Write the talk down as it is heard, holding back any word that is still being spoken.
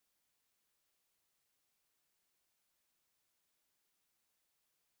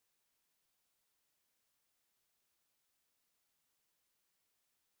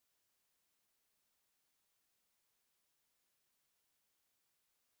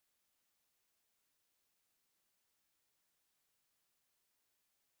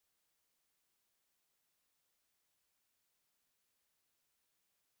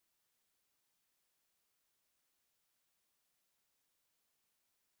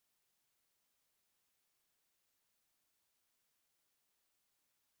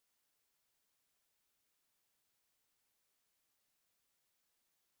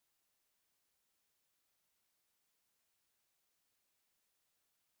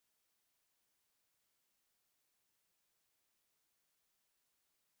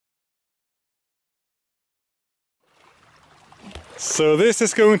So this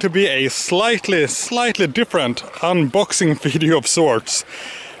is going to be a slightly different unboxing video of sorts.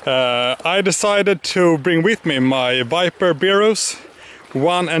 I decided to bring with me my Viper Berus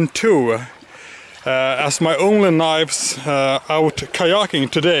 1 and 2 as my only knives out kayaking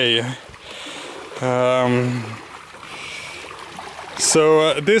today.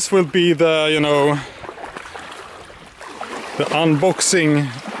 So this will be the, the unboxing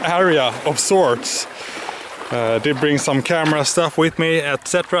area of sorts. Did bring some camera stuff with me,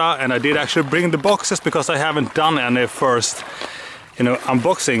 etc. And I did actually bring the boxes because I haven't done any first,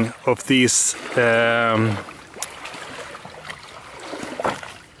 unboxing of these.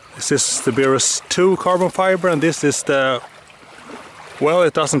 This is the Berus 2 carbon fiber, and this is the, well,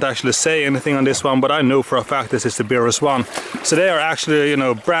 it doesn't actually say anything on this one, but I know for a fact this is the Berus 1. So they are actually,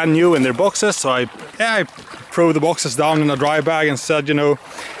 brand new in their boxes. So I threw the boxes down in a dry bag and said,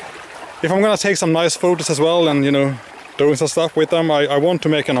 if I'm gonna take some nice photos as well and doing some stuff with them, I want to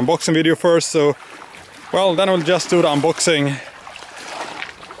make an unboxing video first, so well, then I'll just do the unboxing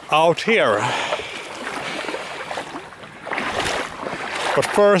out here. But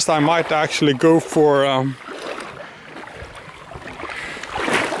first I might actually go for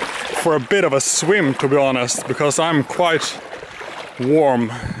a bit of a swim, to be honest, because I'm quite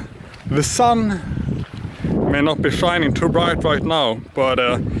warm. The sun may not be shining too bright right now, but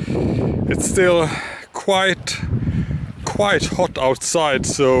it's still quite hot outside,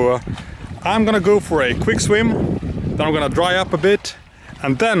 so I'm gonna go for a quick swim, then I'm gonna dry up a bit,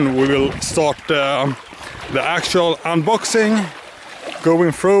 and then we will start the actual unboxing,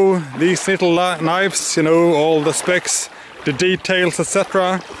 going through these little knives, all the specs, the details,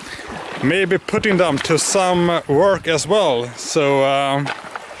 etc. Maybe putting them to some work as well. So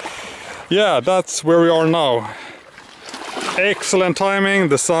yeah, that's where we are now. Excellent timing,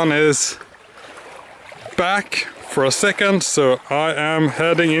 the sun is back for a second, so I am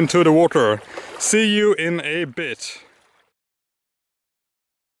heading into the water. See you in a bit.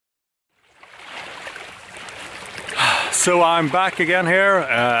 So I'm back again here,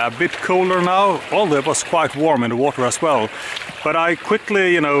 a bit colder now, although it was quite warm in the water as well. But I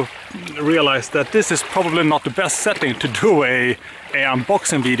quickly, realized that this is probably not the best setting to do a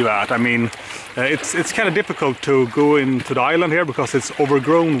unboxing video at. I mean, it's kind of difficult to go into the island here because it's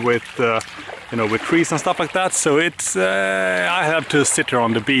overgrown with with trees and stuff like that. So it's I have to sit here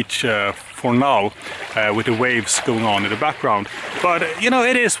on the beach for now with the waves going on in the background. But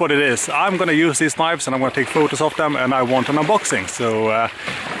it is what it is. I'm gonna use these knives and I'm gonna take photos of them, and I want an unboxing. So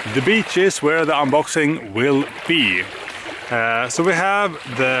the beach is where the unboxing will be. So we have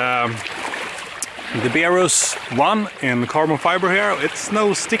the Berus 1 in carbon fiber here. It's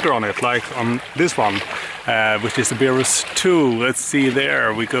no sticker on it like on this one, which is the Berus 2. Let's see,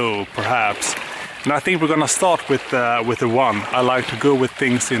 there we go, perhaps. And I think we're gonna start with the 1. I like to go with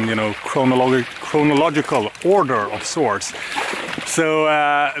things in chronological order of sorts. So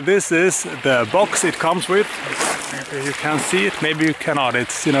this is the box it comes with. You can see it, maybe you cannot.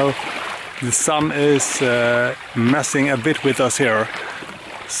 It's the sun is messing a bit with us here.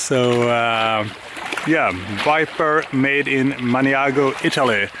 So yeah, Viper made in Maniago,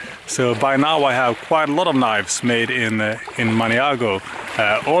 Italy. So by now I have quite a lot of knives made in Maniago.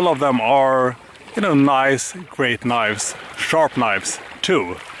 All of them are, nice, great knives, sharp knives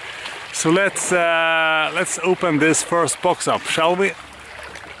too. So let's open this first box up, shall we?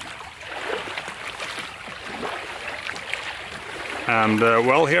 And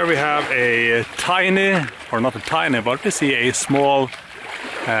well, here we have a tiny, or not a tiny, but you see a small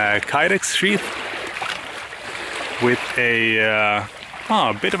Kydex sheath with a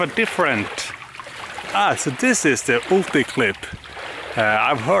bit of a different. So this is the Ulti clip.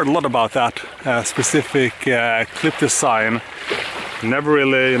 I've heard a lot about that specific clip design. Never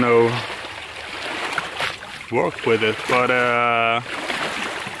really, worked with it, but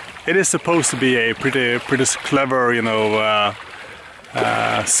it is supposed to be a pretty clever,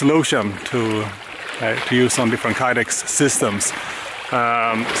 solution to use on different Kydex systems.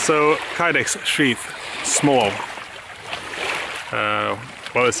 So Kydex sheath, small.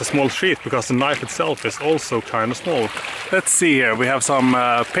 Well, it's a small sheath because the knife itself is also kind of small. Let's see here, we have some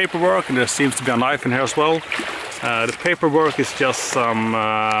paperwork, and there seems to be a knife in here as well. The paperwork is just some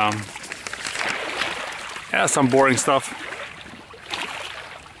boring stuff.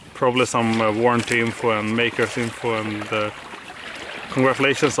 Probably some warranty info and maker's info, and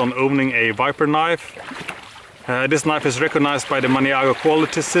congratulations on owning a Viper knife. This knife is recognized by the Maniago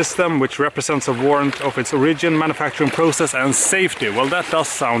quality system, which represents a warrant of its origin, manufacturing process and safety. Well, that does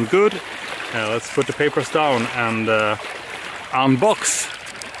sound good. Let's put the papers down and unbox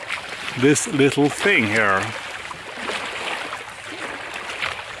this little thing here.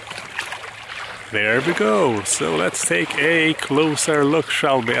 There we go. So let's take a closer look,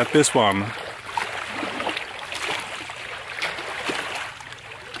 shall we, at this one.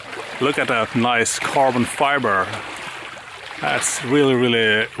 Look at that nice carbon fiber. That's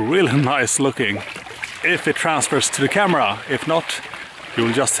really nice looking. If it transfers to the camera. If not,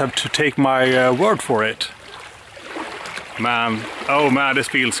 you'll just have to take my word for it. Man, oh man, this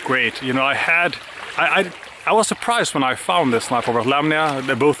feels great. You know, I was surprised when I found this knife over at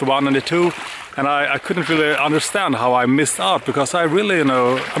Lamnia, both the 1 and the 2, and I couldn't really understand how I missed out, because I really, you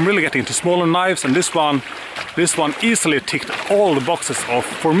know, I'm really getting into smaller knives, and this one easily ticked all the boxes off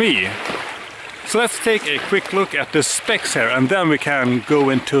for me. So let's take a quick look at the specs here, and then we can go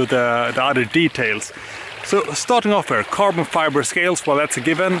into the other details. So starting off here, carbon fiber scales, well, that's a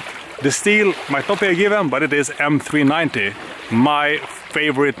given. The steel might not be a given, but it is M390. My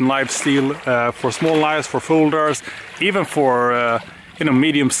favorite knife steel for small knives, for folders, even for you know,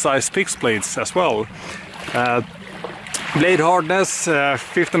 medium-sized fixed blades as well. Blade hardness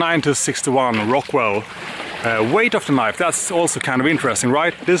 59 to 61 Rockwell. Weight of the knife, that's also kind of interesting,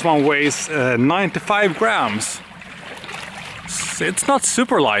 right? This one weighs 95 grams. It's not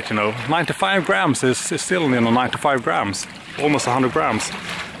super light, you know. 95 grams is still, you know, 95 grams, almost 100 grams.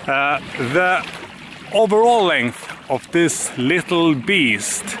 The overall length of this little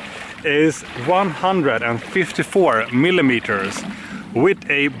beast is 154 millimeters with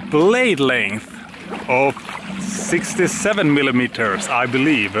a blade length of 67 millimeters, I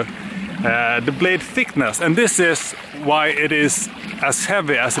believe. The blade thickness, and this is why it is as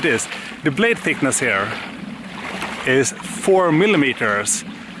heavy as it is. The blade thickness here is 4 millimeters.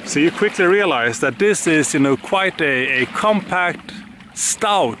 So you quickly realize that this is, you know, quite a compact,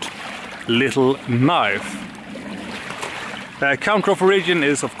 stout little knife. Country of origin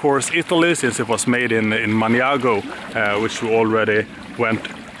is of course Italy, since it was made in Maniago, which we already went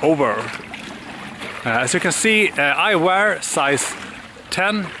over. As you can see, I wear size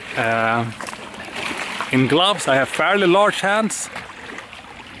 10. In gloves I have fairly large hands.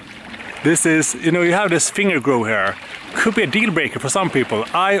 This is, you know, you have this finger groove here. Could be a deal breaker for some people.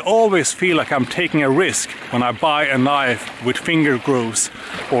 I always feel like I'm taking a risk when I buy a knife with finger grooves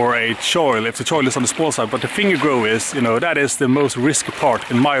or a choil, if the choil is on the small side, but the finger groove is, you know, that is the most risky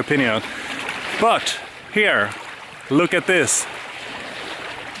part in my opinion. But here, look at this.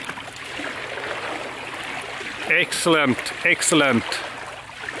 Excellent, excellent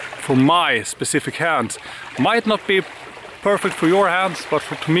for my specific hands. Might not be perfect for your hands, but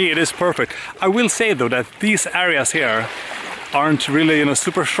to me it is perfect. I will say though that these areas here aren't really, you know,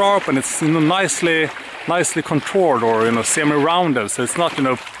 super sharp, and it's, you know, nicely contoured, or, you know, semi-rounded, so it's not, you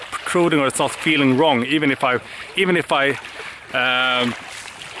know, protruding, or it's not feeling wrong. Even if I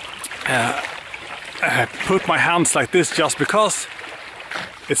put my hands like this, just because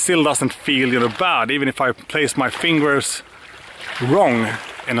it still doesn't feel, you know, bad. Even if I place my fingers wrong,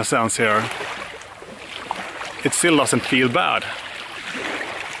 in a sense here, it still doesn't feel bad.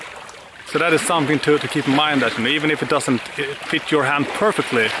 So that is something to keep in mind, that, you know, even if it doesn't fit your hand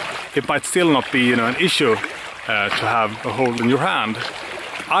perfectly, it might still not be, you know, an issue to have a hold in your hand.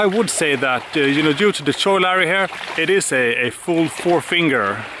 I would say that, you know, due to the choil area here, it is a full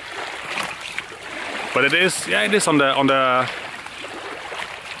 4-finger. But it is, yeah, it is on the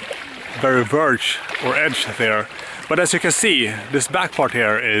very verge or edge there. But as you can see, this back part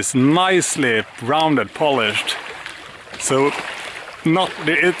here is nicely rounded, polished. So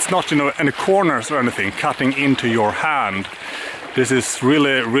it's not, you know, any corners or anything cutting into your hand. This is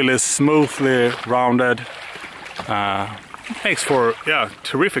really smoothly rounded. Makes for, yeah,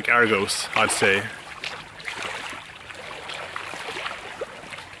 terrific ergos, I'd say.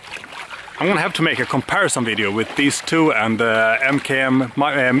 I'm gonna have to make a comparison video with these two and the MKM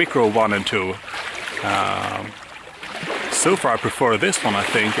Micro 1 and 2. So far I prefer this one, I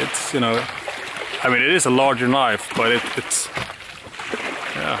think. It's, you know, I mean, it is a larger knife, but it's,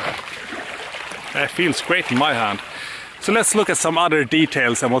 yeah, it feels great in my hand. So let's look at some other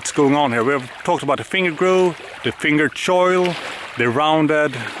details and what's going on here. We've talked about the finger groove, the finger choil, the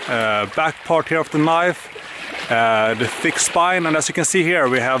rounded back part here of the knife, the thick spine, and as you can see here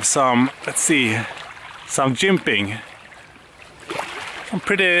we have some, let's see, some jimping. Some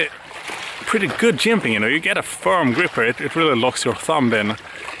pretty good jimping, you know. You get a firm gripper, it really locks your thumb in.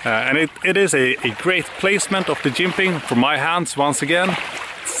 And it is a great placement of the jimping for my hands once again.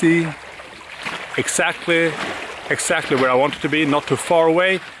 See, exactly where I want it to be, not too far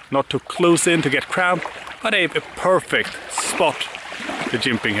away, not too close in to get cramped, but a perfect spot, the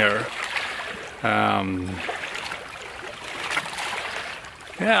jimping here.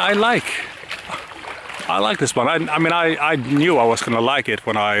 Yeah, I like this one. I mean, I knew I was gonna like it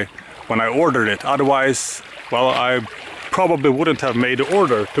when I when I ordered it. Otherwise, well, I probably wouldn't have made the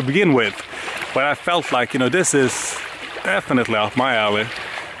order to begin with. But I felt like, you know, this is definitely up my alley.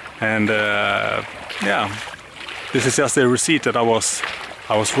 And yeah, this is just a receipt that I was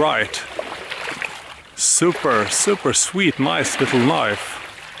right. Super, super sweet, nice little knife.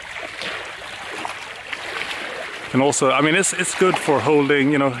 And also, I mean, it's good for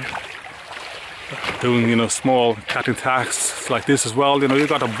holding, you know, doing, you know, small cutting tasks like this as well. You know, you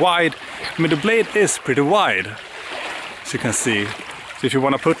got a wide, I mean, the blade is pretty wide, as you can see. So if you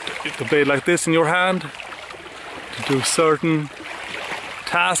want to put the blade like this in your hand to do certain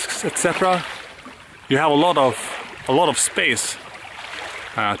tasks, etc., you have a lot of space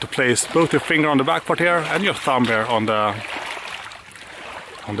to place both your finger on the back part here and your thumb here on the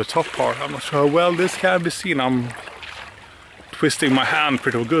top part. I'm not sure how well this can be seen. I'm twisting my hand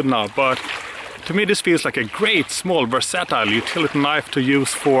pretty good now, but to me this feels like a great small versatile utility knife to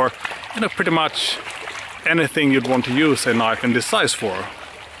use for, you know, pretty much anything you'd want to use a knife in this size for.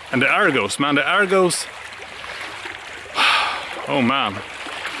 And the ergos, man, the ergos, oh man,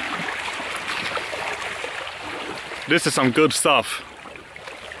 this is some good stuff.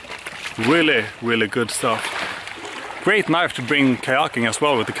 Really, really good stuff. Great knife to bring kayaking as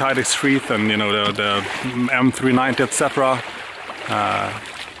well, with the Kydex sheath and, you know, the M390, etc.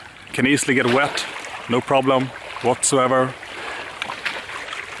 Can easily get wet, no problem whatsoever.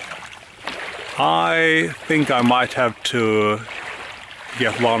 I think I might have to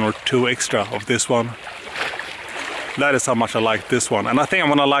get 1 or 2 extra of this one. That is how much I like this one, and I think I'm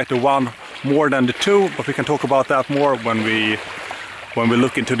gonna like the one more than the 2, but we can talk about that more when we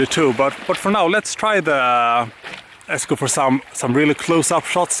look into the 2. But for now, let's go for some really close-up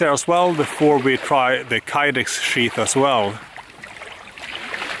shots here as well before we try the Kydex sheath as well.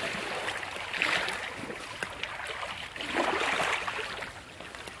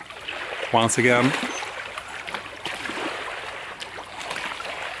 Once again.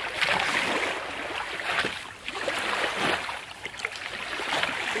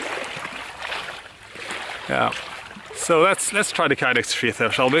 Yeah. So let's try the Kydex sheath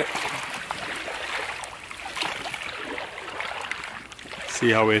here, shall we?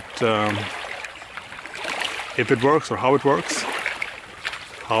 See how it if it works or how it works.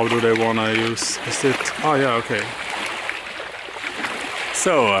 How do they want to use? Is it? Oh yeah, okay.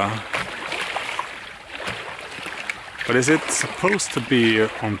 So, but is it supposed to be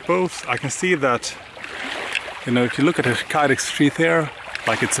on both? I can see that, you know, if you look at the Kydex sheath here,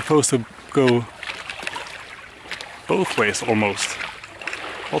 like it's supposed to go both ways almost.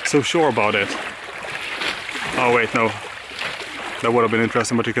 Not so sure about it. Oh wait, no. That would have been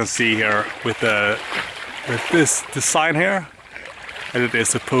interesting, but you can see here with this design here, and it is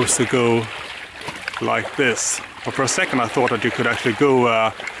supposed to go like this. But for a second I thought that you could actually go,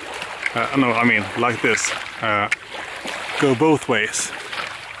 no, I mean like this. Go both ways.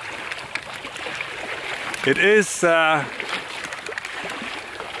 It is a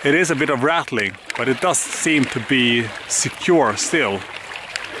bit of rattling, but it does seem to be secure still.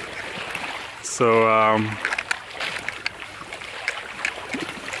 So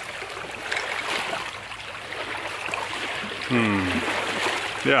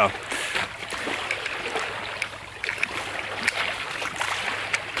yeah.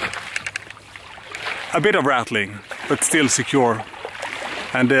 A bit of rattling, but still secure.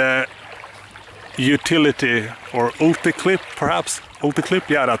 And the utility, or ulti-clip perhaps? Ulti-clip?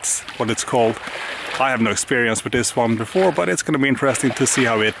 Yeah, that's what it's called. I have no experience with this one before, but it's going to be interesting to see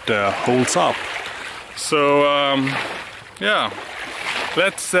how it holds up. So yeah,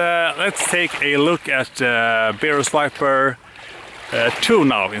 let's take a look at Berus Viper 2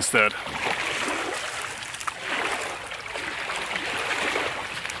 now instead.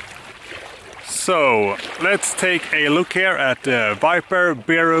 So let's take a look here at Viper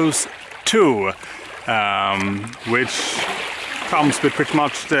Berus 2, which comes with pretty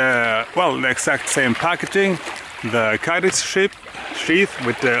much the exact same packaging. The Kydex sheath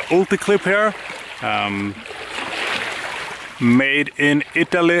with the ulti-clip here, made in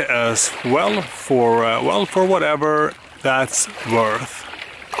Italy as well, for whatever that's worth.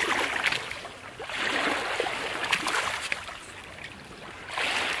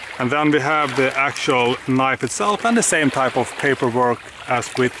 And then we have the actual knife itself and the same type of paperwork as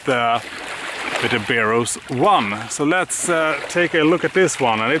with the Berus 1. So let's take a look at this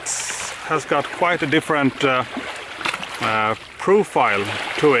one, and it has got quite a different profile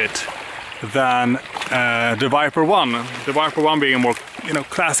to it than the Viper 1. The Viper 1 being a more, you know,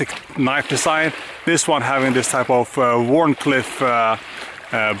 classic knife design. This one having this type of Warncliffe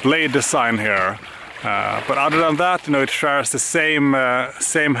blade design here. But other than that, you know, it shares the same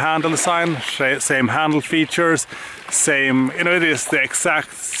handle design, same handle features, same, you know, it is the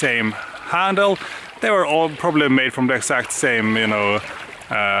exact same handle. They were all probably made from the exact same, you know,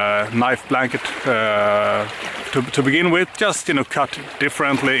 knife blanket to begin with, just, you know, cut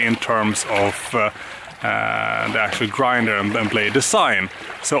differently in terms of the actual grinder and blade design.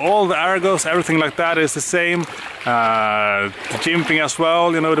 So all the ergos, everything like that is the same. The jimping as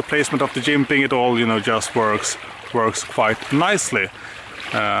well, you know, the placement of the jimping, it all, you know, just works quite nicely.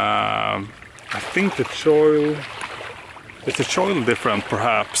 I think the choil, is the choil different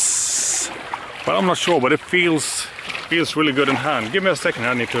perhaps? But I'm not sure, but it feels really good in hand. Give me a second,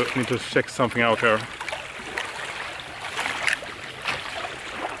 I need to check something out here.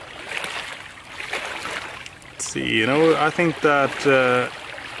 Let's see, you know, I think that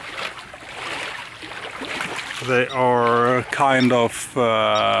they are kind of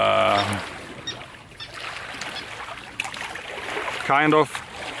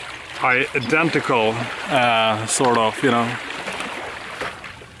identical, sort of, you know.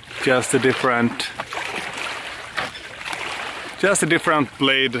 Just a different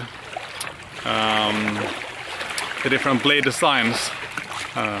blade, the different blade designs.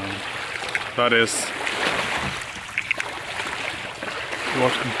 That is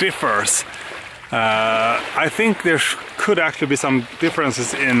what differs. I think there could actually be some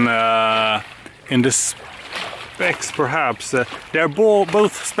differences in the specs, perhaps. They're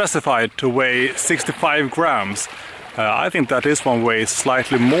both specified to weigh 65 grams. I think that this one weighs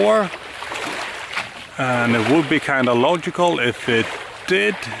slightly more, and it would be kind of logical if it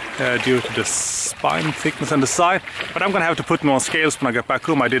did, due to the spine thickness and the side. But I'm gonna have to put them on scales when I get back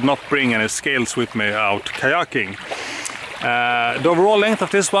home. I did not bring any scales with me out kayaking. The overall length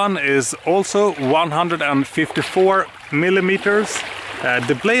of this one is also 154 millimeters.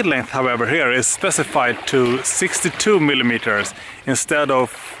 The blade length, however, here is specified to 62 millimeters instead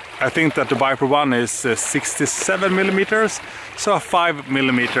of, I think that the Viper one is 67 millimeters, so a 5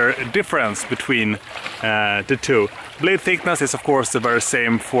 millimeter difference between the two. Blade thickness is of course the very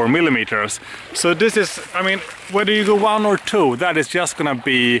same 4 millimeters. So this is, I mean, whether you go 1 or 2, that is just gonna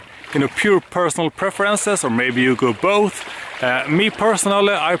be, you know, pure personal preferences, or maybe you go both. Me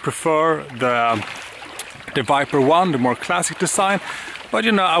personally, I prefer the Viper one, the more classic design. But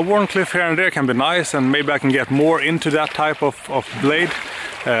you know, a worn cliff here and there can be nice, and maybe I can get more into that type of blade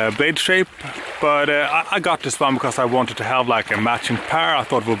shape. But I got this one because I wanted to have like a matching pair. I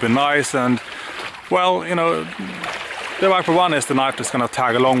thought it would be nice, and well, you know, the Viper one is the knife that's gonna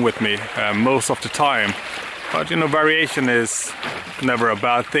tag along with me most of the time. But you know, variation is never a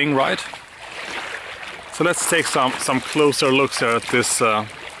bad thing, right? So let's take some closer looks here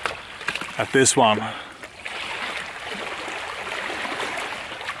at this one.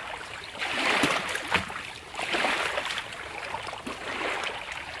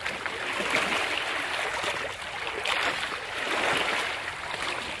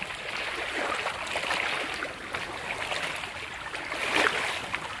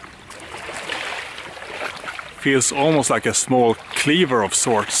 Feels almost like a small cleaver of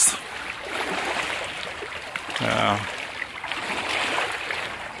sorts.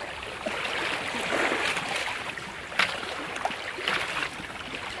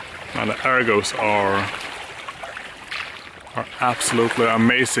 And the ergos are absolutely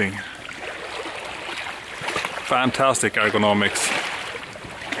amazing. Fantastic ergonomics.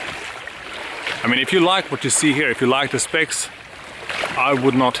 I mean, if you like what you see here, if you like the specs, I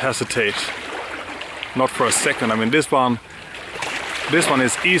would not hesitate. Not for a second. I mean, this one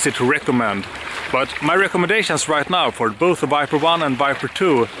is easy to recommend. But my recommendations right now for both the Viper 1 and Viper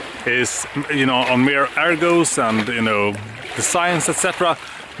 2 is, you know, on mere ergos and, you know, designs, etc.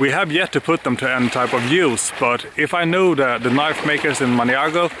 We have yet to put them to any type of use, but if I know the knife makers in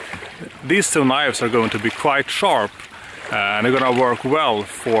Maniago, these two knives are going to be quite sharp, and they're going to work well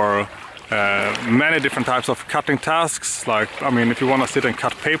for many different types of cutting tasks. Like, I mean, if you want to sit and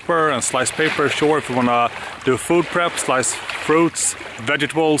cut paper and slice paper, sure. If you want to do food prep, slice fruits,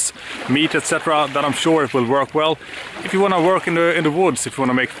 vegetables, meat, etc., then I'm sure it will work well. If you want to work in the woods, if you want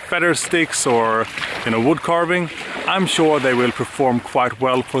to make feather sticks or, you know, wood carving, I'm sure they will perform quite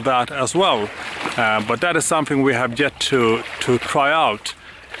well for that as well. But that is something we have yet to try out.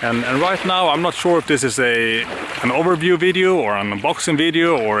 And right now I'm not sure if this is an overview video or an unboxing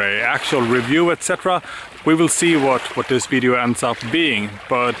video or an actual review, etc. We will see what this video ends up being.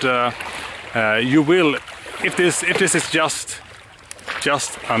 But you will, if this is just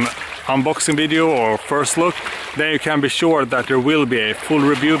an unboxing video or first look, then you can be sure that there will be a full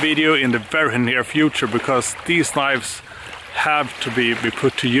review video in the very near future, because these knives have to be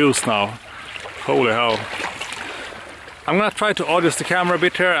put to use now. Holy hell. I'm gonna try to adjust the camera a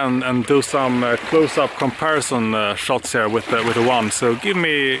bit here and do some close-up comparison shots here with the one. So give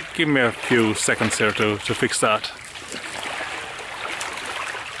me a few seconds here to fix that.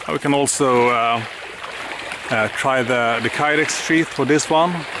 We can also try the Kydex sheath for this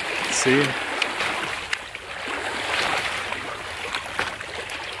one. Let's see.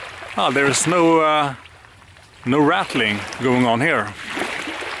 There is no rattling going on here.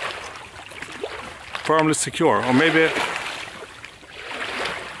 Firmly secure, or maybe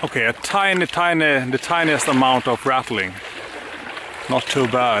okay, the tiniest amount of rattling. Not too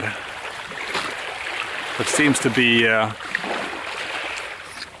bad. But seems to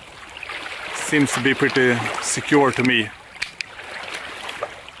be pretty secure to me.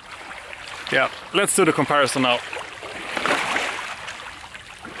 Yeah, let's do the comparison now.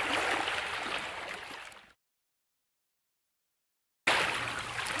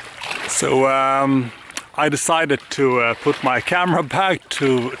 So I decided to put my camera bag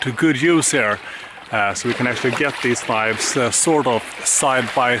to good use here, so we can actually get these knives sort of side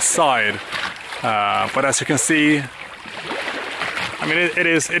by side. But as you can see, I mean,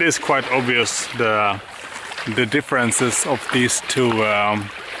 it is quite obvious the differences of these two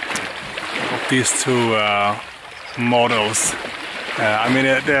models. I mean,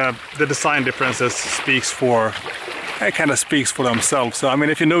 the design differences kind of speaks for themselves. So I mean,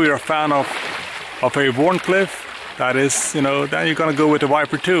 if you know you're a fan of a Warncliffe, that is, you know, then you're gonna go with the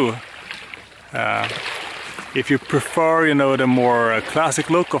Viper 2. If you prefer, you know, the more classic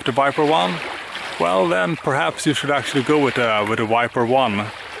look of the Viper 1, well, then perhaps you should actually go with the Viper 1.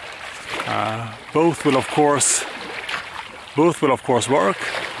 Both will of course work.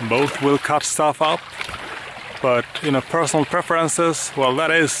 Both will cut stuff up. But, you know, personal preferences, well,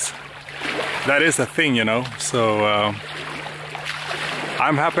 that is a thing, you know. So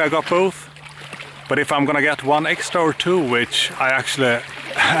I'm happy I got both. But if I'm gonna get one extra or two, which I actually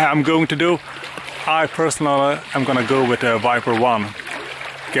am going to do, I personally am gonna go with the Viper 1.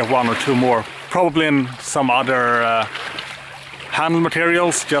 Get one or two more. Probably in some other handle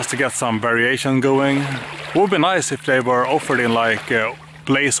materials, just to get some variation going. Would be nice if they were offered in like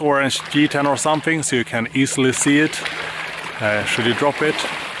Blaze Orange G10 or something, so you can easily see it should you drop it.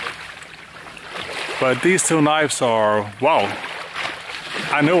 But these two knives are, wow.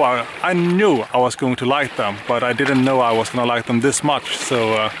 I knew I was going to like them, but I didn't know I was going to like them this much.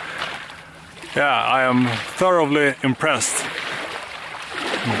 So yeah, I am thoroughly impressed.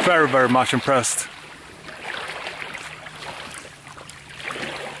 Very, very much impressed.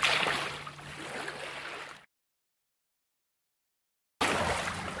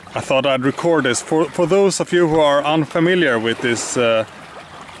 I thought I'd record this for those of you who are unfamiliar with this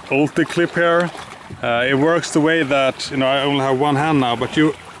Ulti clip here. It works the way that, you know, I only have one hand now, but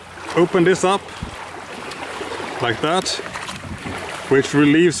you open this up like that, which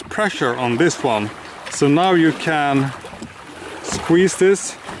relieves pressure on this one. So now you can squeeze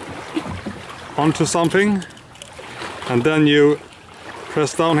this onto something, and then you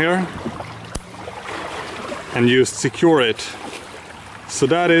press down here and you secure it. So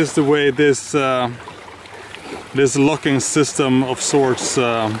that is the way this this locking system of sorts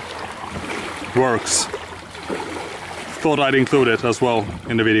works. Thought I'd include it as well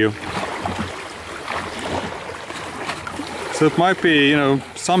in the video. So it might be, you know,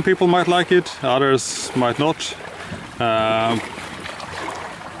 some people might like it, others might not.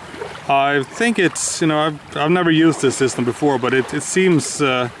 I think it's, you know, I've never used this system before, but it seems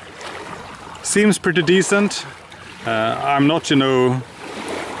pretty decent. I'm not, you know,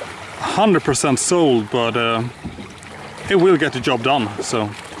 100% sold, but it will get the job done. So,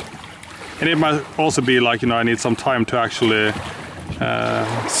 and it might also be like, you know, I need some time to actually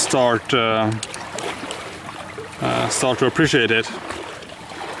start to appreciate it.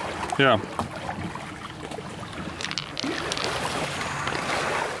 Yeah.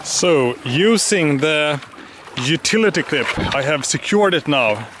 So, using the utility clip, I have secured it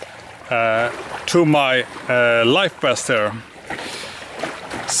now to my life vest here.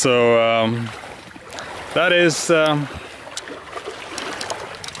 So that is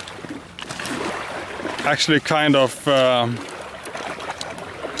actually kind of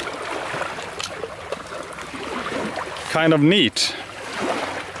neat.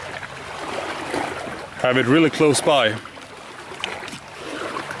 Have it really close by.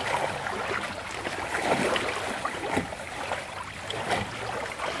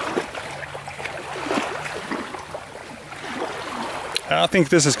 I think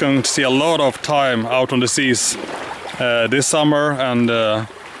this is going to see a lot of time out on the seas this summer, and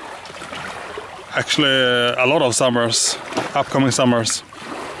actually a lot of summers, upcoming summers.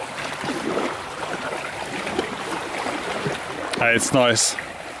 It's nice.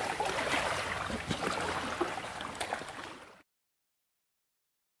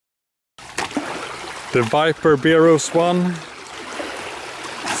 The Viper Berus one.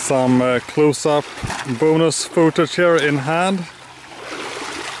 Some close-up bonus footage here in hand.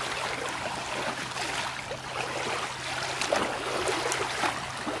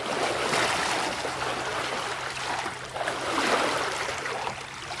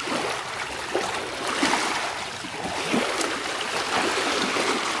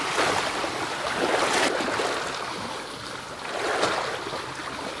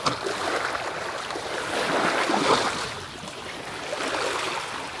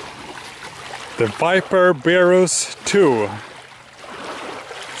 The Viper Berus 2.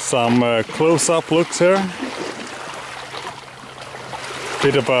 Some close-up looks here.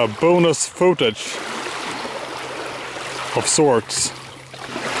 Bit of a bonus footage of sorts.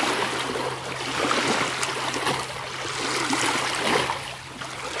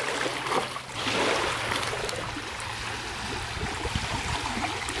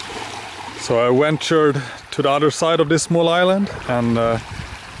 So I ventured to the other side of this small island and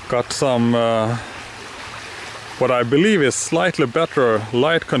got some what I believe is slightly better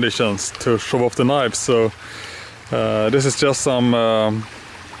light conditions to show off the knife. So this is just some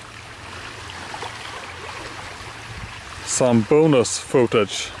bonus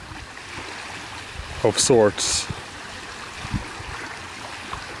footage of sorts.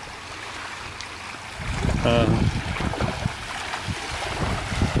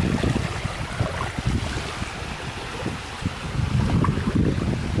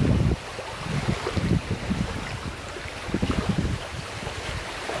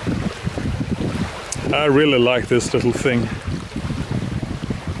 I really like this little thing.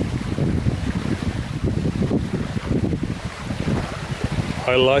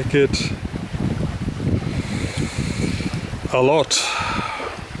 I like it a lot.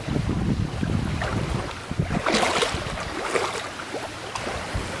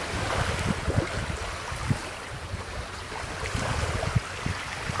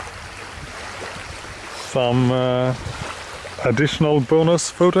 Some additional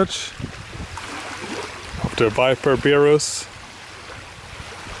bonus footage of the Viper Berus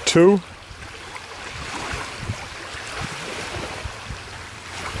 2.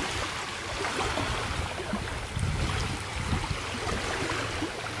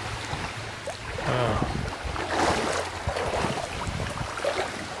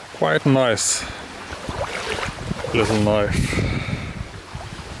 Quite nice little knife.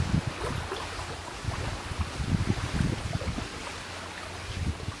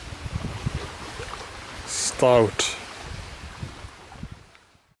 Stout.